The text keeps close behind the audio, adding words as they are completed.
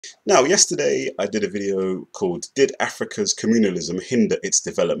Now, yesterday I did a video called "Did Africa's Communalism Hinder Its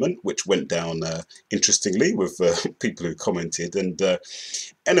Development?" which went down interestingly with people who commented. And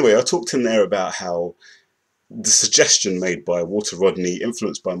anyway, I talked in there about how the suggestion made by Walter Rodney,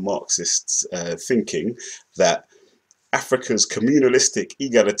 influenced by Marxist thinking, that Africa's communalistic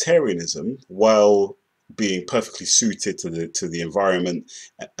egalitarianism, while being perfectly suited to the environment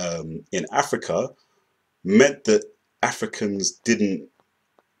in Africa, meant that Africans didn't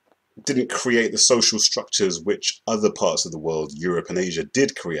create the social structures which other parts of the world, Europe and Asia,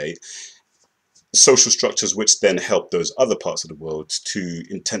 did create, social structures which then helped those other parts of the world to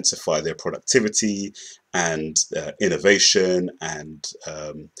intensify their productivity and innovation and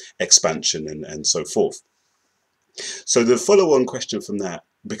expansion and so forth. So the follow-on question from that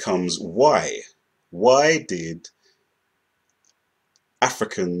becomes why? Why did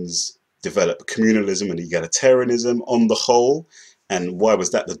Africans develop communalism and egalitarianism on the whole? And why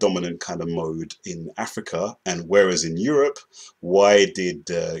was that the dominant kind of mode in Africa? And whereas in Europe, why did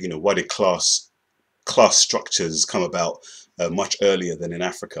why did class structures come about much earlier than in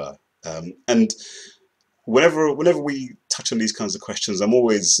Africa? And whenever we touch on these kinds of questions, I'm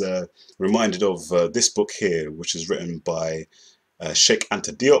always reminded of this book here, which is written by Cheikh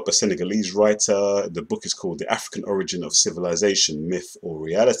Anta Diop, a Senegalese writer. The book is called The African Origin of Civilization, Myth or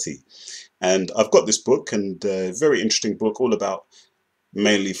Reality. And I've got this book, and a very interesting book, all about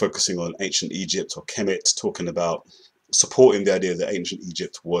mainly focusing on ancient Egypt or Kemet, talking about supporting the idea that ancient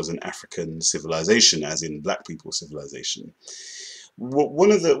Egypt was an African civilization, as in black people civilization.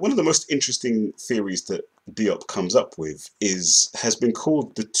 One of the most interesting theories that Diop comes up with has been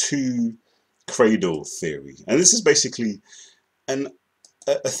called the two cradle theory, and this is basically an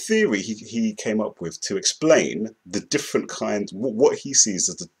a theory he came up with to explain the different kinds, what he sees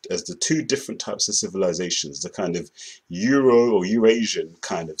as the two different types of civilizations, the kind of Euro or Eurasian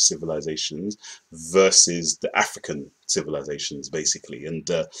kind of civilizations versus the African civilizations, basically. And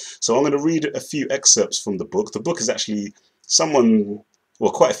so I'm going to read a few excerpts from the book. The book is actually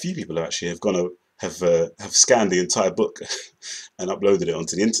quite a few people actually have gone to have scanned the entire book and uploaded it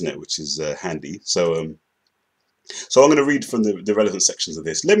onto the internet, which is handy. So I'm going to read from the relevant sections of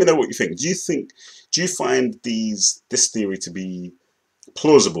this. Let me know what you think. Do you find this theory to be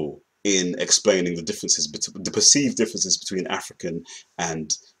plausible in explaining the perceived differences between African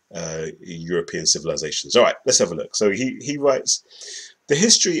and European civilizations? All right, let's have a look. So he writes the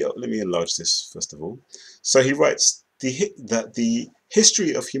history. Let me enlarge this first of all. So he writes that the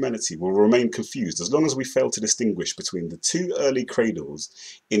history of humanity will remain confused as long as we fail to distinguish between the two early cradles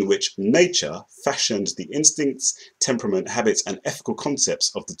in which nature fashioned the instincts, temperament, habits, and ethical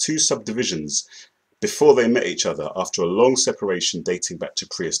concepts of the two subdivisions before they met each other after a long separation dating back to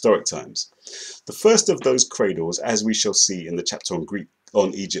prehistoric times. The first of those cradles, as we shall see in the chapter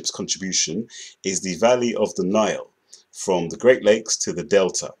on Egypt's contribution, is the valley of the Nile, from the Great Lakes to the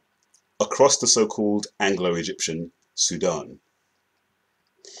Delta, across the so-called Anglo-Egyptian Sudan.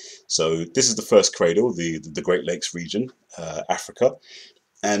 So this is the first cradle, the Great Lakes region, Africa.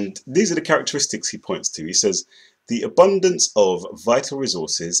 And these are the characteristics he points to. He says, the abundance of vital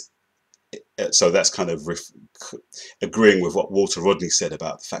resources, so that's kind of agreeing with what Walter Rodney said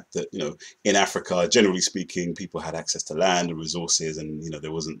about the fact that, in Africa, generally speaking, people had access to land and resources, and,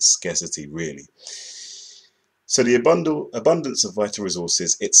 there wasn't scarcity really. So the abundance of vital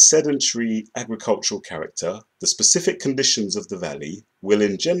resources, its sedentary agricultural character, the specific conditions of the valley will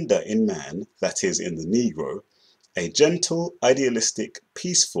engender in man, that is in the Negro, a gentle, idealistic,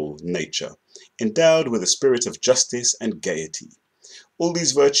 peaceful nature, endowed with a spirit of justice and gaiety. All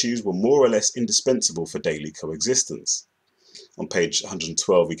these virtues were more or less indispensable for daily coexistence. On page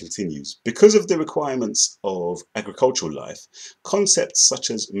 112 he continues, because of the requirements of agricultural life, concepts such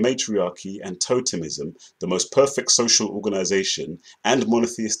as matriarchy and totemism, the most perfect social organization, and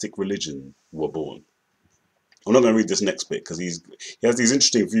monotheistic religion were born. I'm not going to read this next bit because he has these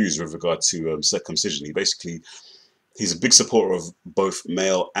interesting views with regard to circumcision. He's a big supporter of both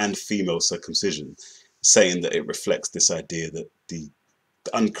male and female circumcision, saying that it reflects this idea that the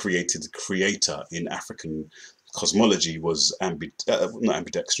uncreated creator in African cosmology was not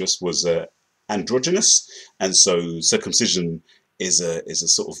ambidextrous, was androgynous, and so circumcision is a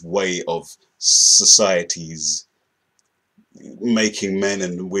sort of way of societies making men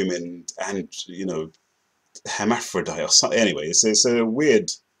and women, and hermaphrodite or something. Anyway, it's a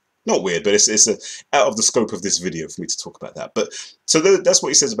weird, not weird, but it's out of the scope of this video for me to talk about that. But so that's what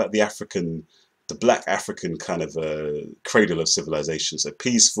he says about the the black African kind of cradle of civilization. So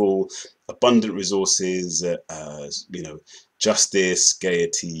peaceful, abundant resources, you know, justice,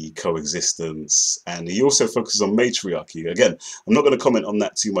 gaiety, coexistence, and he also focuses on matriarchy. Again, I'm not going to comment on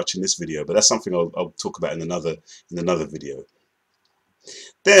that too much in this video, but that's something I'll talk about in another video.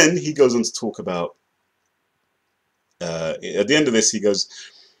 Then he goes on to talk about, at the end of this,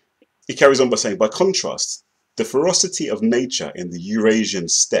 he carries on by saying, by contrast, the ferocity of nature in the Eurasian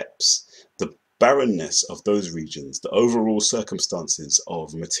steppes, the barrenness of those regions, the overall circumstances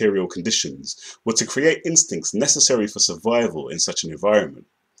of material conditions were to create instincts necessary for survival in such an environment.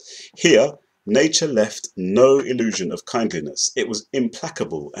 Here, nature left no illusion of kindliness. It was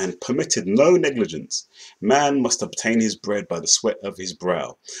implacable and permitted no negligence. Man must obtain his bread by the sweat of his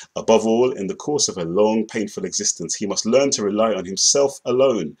brow. Above all, in the course of a long, painful existence, he must learn to rely on himself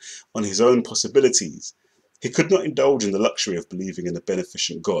alone, on his own possibilities. He could not indulge in the luxury of believing in a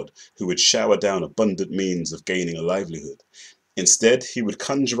beneficent God who would shower down abundant means of gaining a livelihood. Instead, he would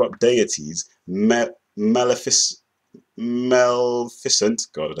conjure up deities maleficent,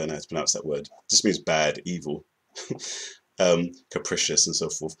 God, I don't know how to pronounce that word. It just means bad, evil, capricious, and so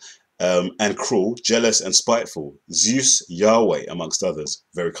forth, and cruel, jealous, and spiteful. Zeus, Yahweh, amongst others.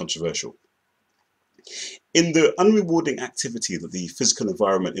 Very controversial. In the unrewarding activity that the physical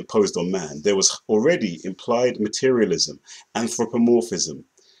environment imposed on man, there was already implied materialism, anthropomorphism,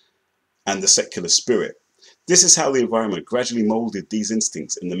 and the secular spirit. This is how the environment gradually molded these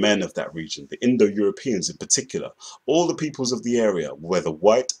instincts in the men of that region, the Indo-Europeans in particular. All the peoples of the area, whether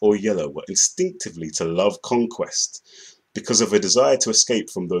white or yellow, were instinctively to love conquest because of a desire to escape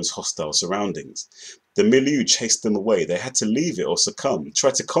from those hostile surroundings. The milieu chased them away. They had to leave it or succumb,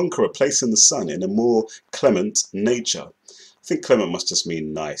 try to conquer a place in the sun in a more clement nature. I think clement must just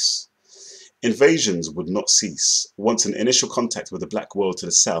mean nice. Invasions would not cease. Once an initial contact with the black world to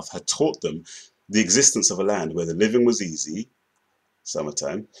the south had taught them the existence of a land where the living was easy,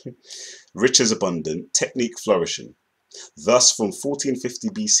 summertime, riches abundant, technique flourishing. Thus, from 1450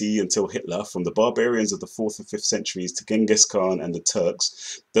 BC until Hitler, from the barbarians of the 4th and 5th centuries to Genghis Khan and the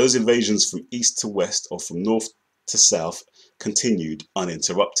Turks, those invasions from east to west or from north to south continued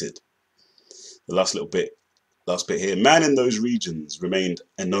uninterrupted. The last bit here. Man in those regions remained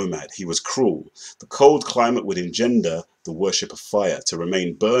a nomad. He was cruel. The cold climate would engender the worship of fire, to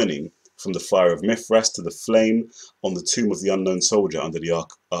remain burning from the fire of Mithras to the flame on the tomb of the unknown soldier under the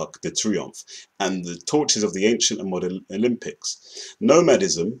Arc de Triomphe, and the torches of the ancient and modern Olympics.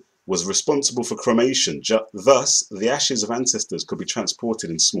 Nomadism was responsible for cremation. Thus, the ashes of ancestors could be transported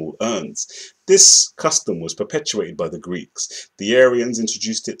in small urns. This custom was perpetuated by the Greeks. The Aryans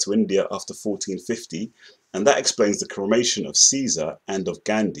introduced it to India after 1450, and that explains the cremation of Caesar and of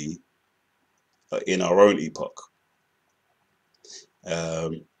Gandhi in our own epoch.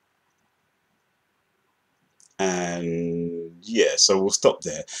 And yeah, so we'll stop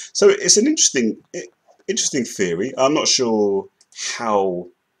there. So it's an interesting theory. I'm not sure how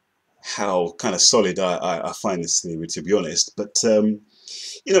kind of solid I find this theory, to be honest, but you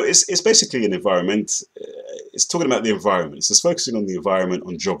know, it's basically an environment. It's talking about the environment. So it's focusing on the environment,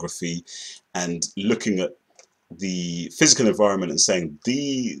 on geography, and looking at the physical environment and saying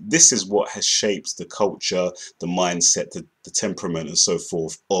this is what has shaped the culture, the mindset, the temperament, and so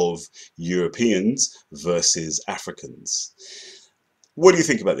forth of Europeans versus Africans. What do you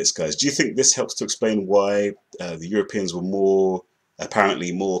think about this, guys? Do you think this helps to explain why the Europeans were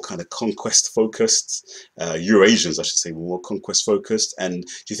apparently more kind of conquest focused? Eurasians, I should say, were more conquest focused. And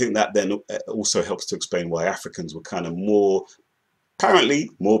do you think that then also helps to explain why Africans were kind of apparently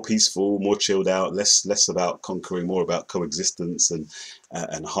more peaceful, more chilled out, less about conquering, more about coexistence and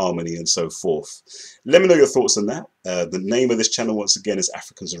harmony and so forth? Let me know your thoughts on that. The name of this channel, once again, is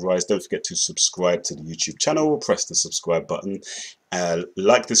Africans Arise. Don't forget to subscribe to the YouTube channel. Press the subscribe button.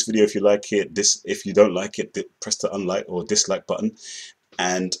 Like this video if you like it. If you don't like it, press the unlike or dislike button.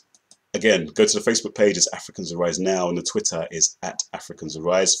 And again, go to the Facebook page. It's Africans Arise now, and the Twitter is @Africans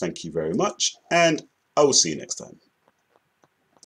Arise. Thank you very much, and I will see you next time.